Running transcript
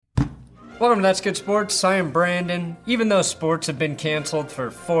Welcome to That's Good Sports. I am Brandon. Even though sports have been canceled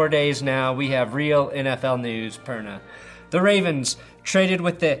for 4 days now, we have real NFL news, Perna. The Ravens traded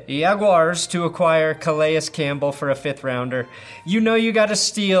with the Jaguars to acquire Calais Campbell for a 5th rounder. You know you gotta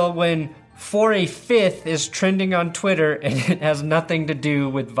steal when "for a 5th" is trending on Twitter and it has nothing to do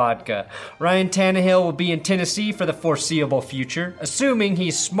with vodka. Ryan Tannehill will be in Tennessee for the foreseeable future, assuming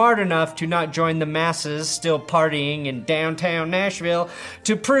he's smart enough to not join the masses still partying in downtown Nashville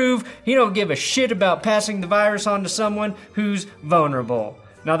to prove he don't give a shit about passing the virus on to someone who's vulnerable.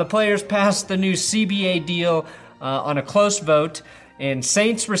 Now the players passed the new CBA deal on a close vote, and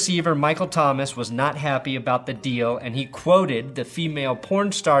Saints receiver Michael Thomas was not happy about the deal, and he quoted the female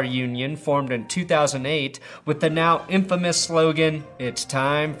porn star union formed in 2008 with the now infamous slogan, "It's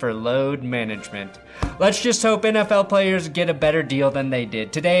time for load management." Let's just hope NFL players get a better deal than they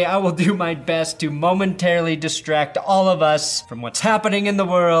did. Today, I will do my best to momentarily distract all of us from what's happening in the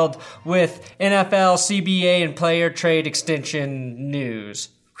world with NFL, CBA, and player trade extension news.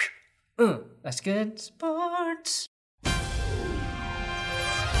 That's good sports.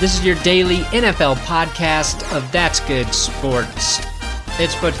 This is your daily NFL podcast of That's Good Sports.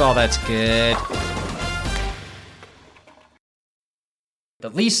 It's football that's good. The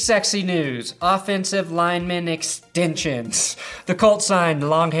least sexy news, offensive lineman extensions. The Colts signed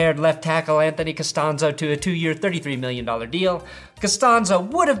long-haired left tackle Anthony Castonzo to a 2-year, $33 million deal. Castonzo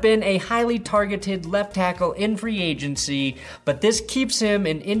would have been a highly targeted left tackle in free agency, but this keeps him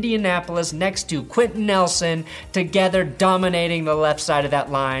in Indianapolis next to Quentin Nelson, together dominating the left side of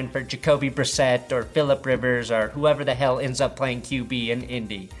that line for Jacoby Brissett or Phillip Rivers or whoever the hell ends up playing QB in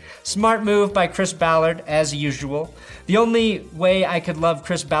Indy. Smart move by Chris Ballard, as usual. The only way I could love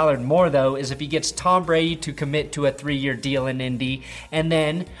Chris Ballard more, though, is if he gets Tom Brady to commit to a 3-year deal in Indy and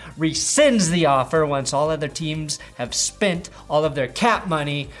then rescinds the offer once all other teams have spent all of their cap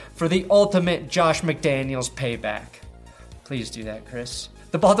money for the ultimate Josh McDaniels payback. Please do that, Chris.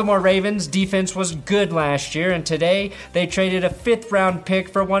 The Baltimore Ravens defense was good last year, and today they traded a 5th-round pick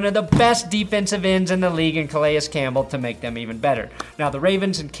for one of the best defensive ends in the league in Calais Campbell to make them even better. Now, the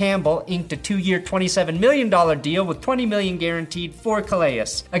Ravens and Campbell inked a 2-year, $27 million deal with $20 million guaranteed for Calais.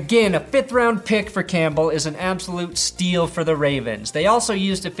 Again, a 5th-round pick for Campbell is an absolute steal for the Ravens. They also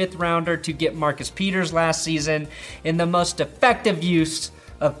used a 5th-rounder to get Marcus Peters last season in the most effective use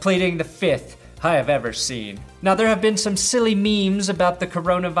of pleading the 5th I have ever seen. Now, there have been some silly memes about the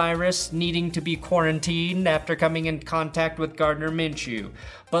coronavirus needing to be quarantined after coming in contact with Gardner Minshew.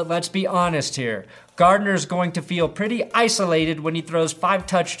 But let's be honest here. Gardner's going to feel pretty isolated when he throws 5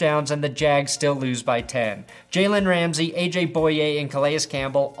 touchdowns and the Jags still lose by 10. Jalen Ramsey, AJ Boye, and Calais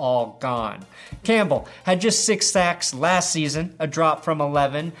Campbell all gone. Campbell had just 6 sacks last season, a drop from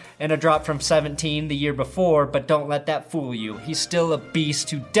 11, and a drop from 17 the year before, but don't let that fool you. He's still a beast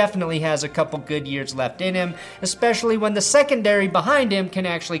who definitely has a couple good years left in him, especially when the secondary behind him can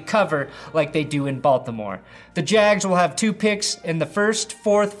actually cover like they do in Baltimore. The Jags will have 2 picks in the 1st,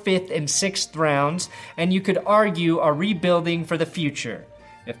 4th, 5th, and 6th rounds, and you could argue are rebuilding for the future.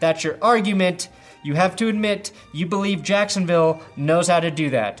 If that's your argument, you have to admit you believe Jacksonville knows how to do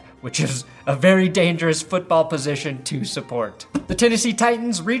that, which is a very dangerous football position to support. The Tennessee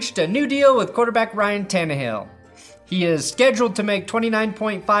Titans reached a new deal with quarterback Ryan Tannehill. He is scheduled to make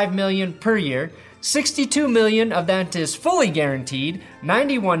 $29.5 million per year. $62 million of that is fully guaranteed,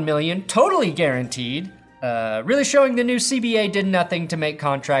 $91 million totally guaranteed. Really showing the new CBA did nothing to make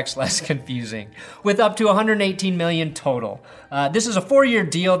contracts less confusing, with up to $118 million total. This is a 4-year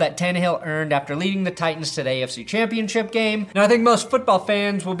deal that Tannehill earned after leading the Titans to the AFC Championship game. Now, I think most football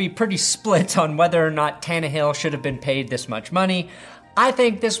fans will be pretty split on whether or not Tannehill should have been paid this much money. I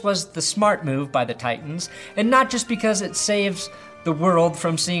think this was the smart move by the Titans, and not just because it saves the world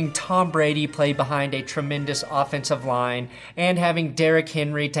from seeing Tom Brady play behind a tremendous offensive line and having Derrick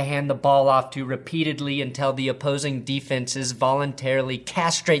Henry to hand the ball off to repeatedly until the opposing defenses voluntarily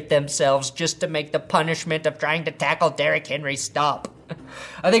castrate themselves just to make the punishment of trying to tackle Derrick Henry stop.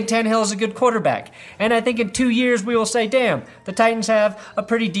 I think Tannehill is a good quarterback, and I think in 2 years we will say, damn, the Titans have a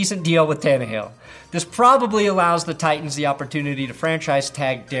pretty decent deal with Tannehill. This probably allows the Titans the opportunity to franchise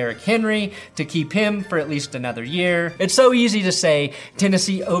tag Derrick Henry to keep him for at least another year. It's so easy to say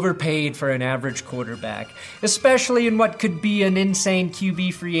Tennessee overpaid for an average quarterback, especially in what could be an insane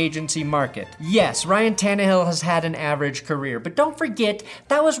QB free agency market. Yes, Ryan Tannehill has had an average career, but don't forget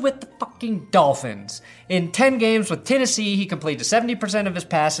that was with the fucking Dolphins. In 10 games with Tennessee, he completed 70% of his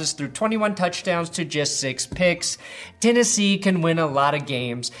passes through 21 touchdowns to just 6 picks. Tennessee can win a lot of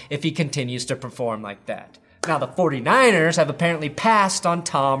games if he continues to perform like that. Now, the 49ers have apparently passed on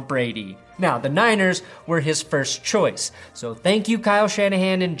Tom Brady. Now, the Niners were his first choice, so thank you, Kyle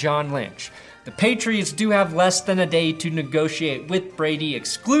Shanahan and John Lynch. The Patriots do have less than a day to negotiate with Brady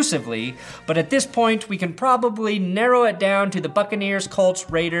exclusively, but at this point, we can probably narrow it down to the Buccaneers,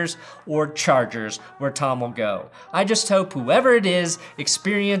 Colts, Raiders, or Chargers, where Tom will go. I just hope whoever it is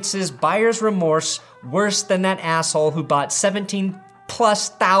experiences buyer's remorse worse than that asshole who bought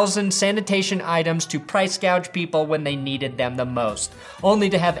 17,000+ sanitation items to price gouge people when they needed them the most, only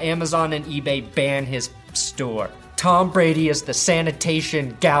to have Amazon and eBay ban his store. Tom Brady is the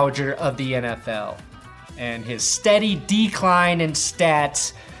sanitation gouger of the NFL, and his steady decline in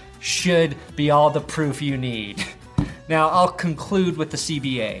stats should be all the proof you need. Now, I'll conclude with the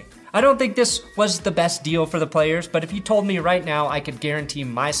CBA. I don't think this was the best deal for the players, but if you told me right now I could guarantee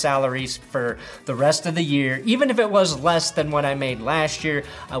my salaries for the rest of the year, even if it was less than what I made last year,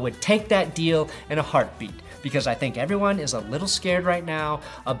 I would take that deal in a heartbeat, because I think everyone is a little scared right now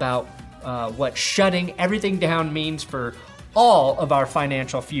about what shutting everything down means for all of our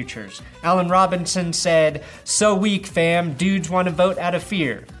financial futures. Allen Robinson said, "So weak, fam, dudes want to vote out of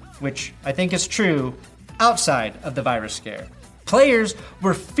fear," which I think is true outside of the virus scare. Players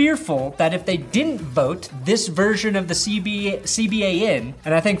were fearful that if they didn't vote this version of the CBA in,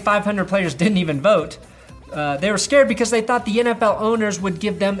 and I think 500 players didn't even vote, they were scared because they thought the NFL owners would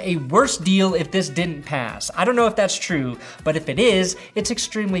give them a worse deal if this didn't pass. I don't know if that's true, but if it is, it's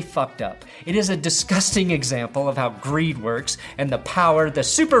extremely fucked up. It is a disgusting example of how greed works and the power the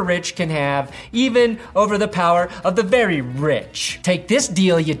super rich can have, even over the power of the very rich. Take this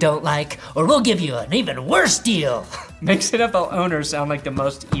deal you don't like, or we'll give you an even worse deal. Makes NFL owners sound like the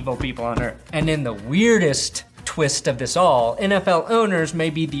most evil people on earth. And in the weirdest twist of this all, NFL owners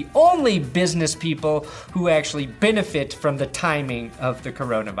may be the only business people who actually benefit from the timing of the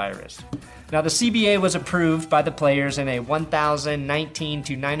coronavirus. Now, the CBA was approved by the players in a 1,019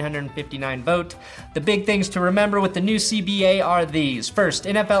 to 959 vote. The big things to remember with the new CBA are these. First,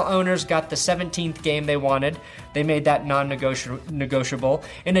 NFL owners got the 17th game they wanted. They made that non-negotiable,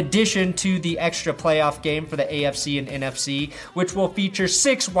 in addition to the extra playoff game for the AFC and NFC, which will feature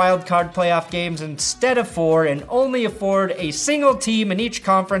 6 wildcard playoff games instead of 4 and only afford a single team in each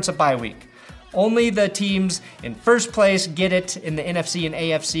conference a bye week. Only the teams in first place get it in the NFC and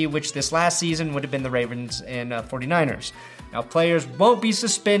AFC, which this last season would have been the Ravens and 49ers. Now, players won't be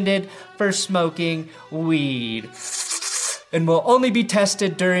suspended for smoking weed and will only be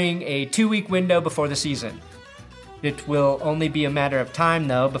tested during a 2-week window before the season. It will only be a matter of time,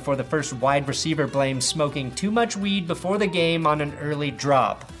 though, before the first wide receiver blames smoking too much weed before the game on an early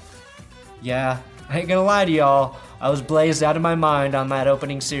drop. Yeah, I ain't gonna lie to y'all. I was blazed out of my mind on that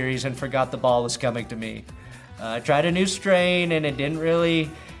opening series and forgot the ball was coming to me. I tried a new strain and it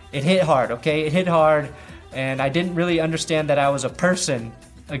hit hard, okay? It hit hard, and I didn't really understand that I was a person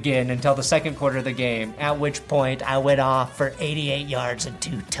again until the second quarter of the game, at which point I went off for 88 yards and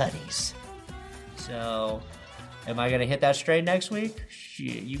 2 tutties. So, am I gonna hit that strain next week?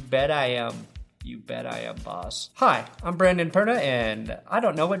 Shit, you bet I am. You bet I am, boss. Hi, I'm Brandon Perna, and I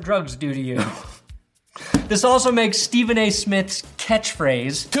don't know what drugs do to you. This also makes Stephen A. Smith's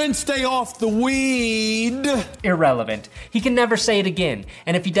catchphrase, "Couldn't stay off the weed," irrelevant. He can never say it again,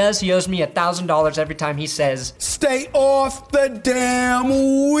 and if he does, he owes me $1,000 every time he says, "Stay off the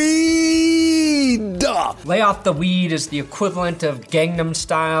damn weed." Lay off the weed is the equivalent of Gangnam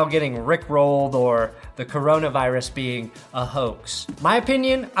Style getting rickrolled or the coronavirus being a hoax. My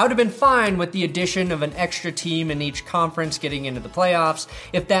opinion, I would have been fine with the addition of an extra team in each conference getting into the playoffs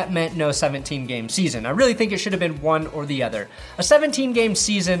if that meant no 17-game season. I really think it should have been one or the other. A 17-game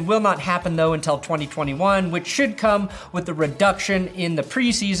season will not happen though until 2021, which should come with the reduction in the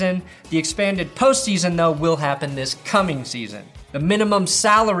preseason. The expanded postseason though will happen this coming season. The minimum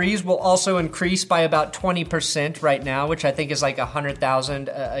salaries will also increase by about 20% right now, which I think is like $100,000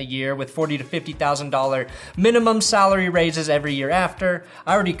 a year, with $40,000 to $50,000 minimum salary raises every year after.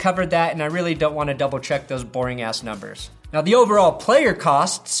 I already covered that, and I really don't want to double check those boring ass numbers. Now, the overall player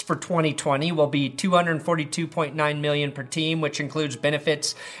costs for 2020 will be $242.9 million per team, which includes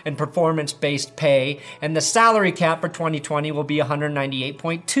benefits and performance-based pay, and the salary cap for 2020 will be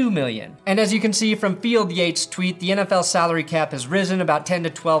 $198.2 million. And as you can see from Field Yates' tweet, the NFL salary cap has risen about $10 to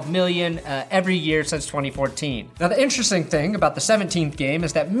 $12 million every year since 2014. Now, the interesting thing about the 17th game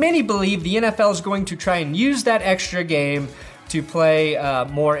is that many believe the NFL is going to try and use that extra game to play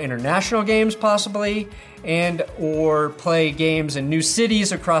more international games possibly, and or play games in new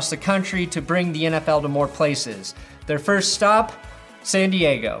cities across the country to bring the NFL to more places. Their first stop, San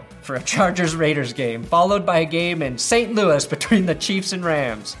Diego, for a Chargers-Raiders game, followed by a game in St. Louis between the Chiefs and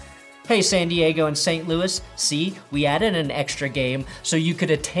Rams. Hey, San Diego and St. Louis, see, we added an extra game so you could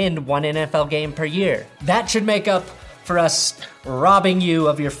attend one NFL game per year. That should make up for us robbing you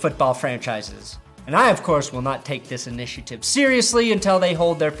of your football franchises. And I, of course, will not take this initiative seriously until they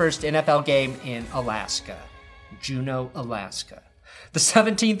hold their first NFL game in Alaska. Juneau, Alaska. The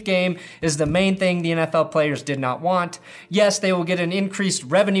 17th game is the main thing the NFL players did not want. Yes, they will get an increased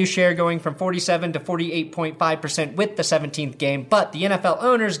revenue share going from 47 to 48.5% with the 17th game, but the NFL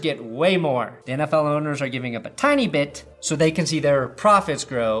owners get way more. The NFL owners are giving up a tiny bit so they can see their profits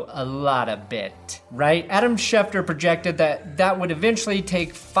grow a lot of bit, right? Adam Schefter projected that would eventually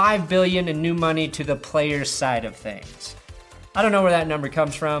take $5 billion in new money to the players' side of things. I don't know where that number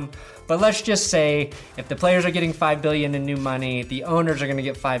comes from, but let's just say if the players are getting $5 billion in new money, the owners are going to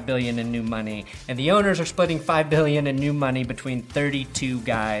get $5 billion in new money, and the owners are splitting $5 billion in new money between 32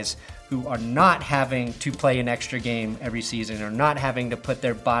 guys who are not having to play an extra game every season or not having to put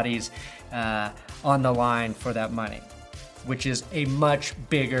their bodies on the line for that money, which is a much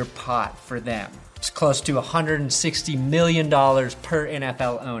bigger pot for them. It's close to $160 million per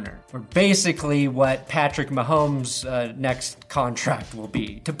NFL owner, or basically what Patrick Mahomes' next contract will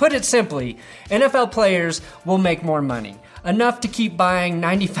be. To put it simply, NFL players will make more money, enough to keep buying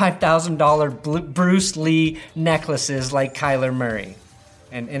 $95,000 Bruce Lee necklaces like Kyler Murray.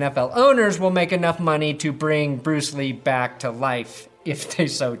 And NFL owners will make enough money to bring Bruce Lee back to life if they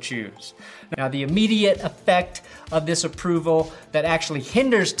so choose. Now, the immediate effect of this approval that actually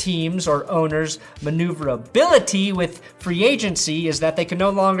hinders teams or owners' maneuverability with free agency is that they can no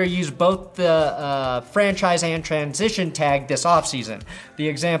longer use both the franchise and transition tag this offseason. The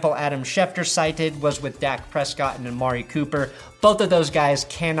example Adam Schefter cited was with Dak Prescott and Amari Cooper. Both of those guys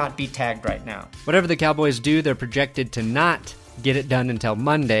cannot be tagged right now. Whatever the Cowboys do, they're projected to not get it done until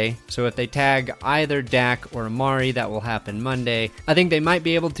Monday, so if they tag either Dak or Amari, that will happen Monday. I think they might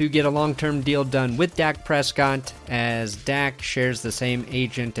be able to get a long-term deal done with Dak Prescott, as Dak shares the same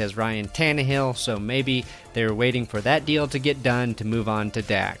agent as Ryan Tannehill, so maybe they're waiting for that deal to get done to move on to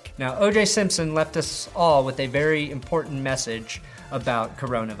Dak. Now, O.J. Simpson left us all with a very important message about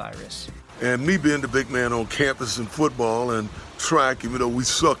coronavirus. And me being the big man on campus in football and track, even though we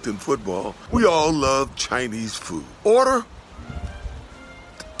sucked in football, we all love Chinese food. Order,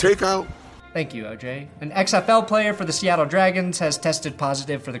 takeout. Thank you, OJ. An XFL player for the Seattle Dragons has tested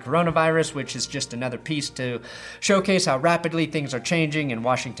positive for the coronavirus, which is just another piece to showcase how rapidly things are changing in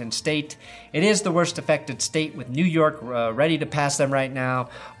Washington State. It is the worst affected state, with New York ready to pass them right now,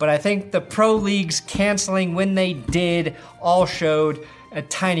 but I think the pro leagues canceling when they did all showed a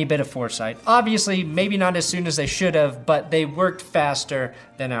tiny bit of foresight. Obviously, maybe not as soon as they should have, but they worked faster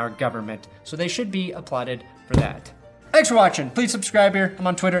than our government, so they should be applauded for that. Thanks for watching. Please subscribe here. I'm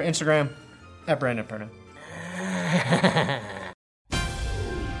on Twitter, Instagram, at Brandon Perna.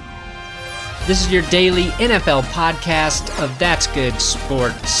 This is your daily NFL podcast of That's Good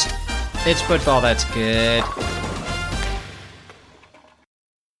Sports. It's football that's good.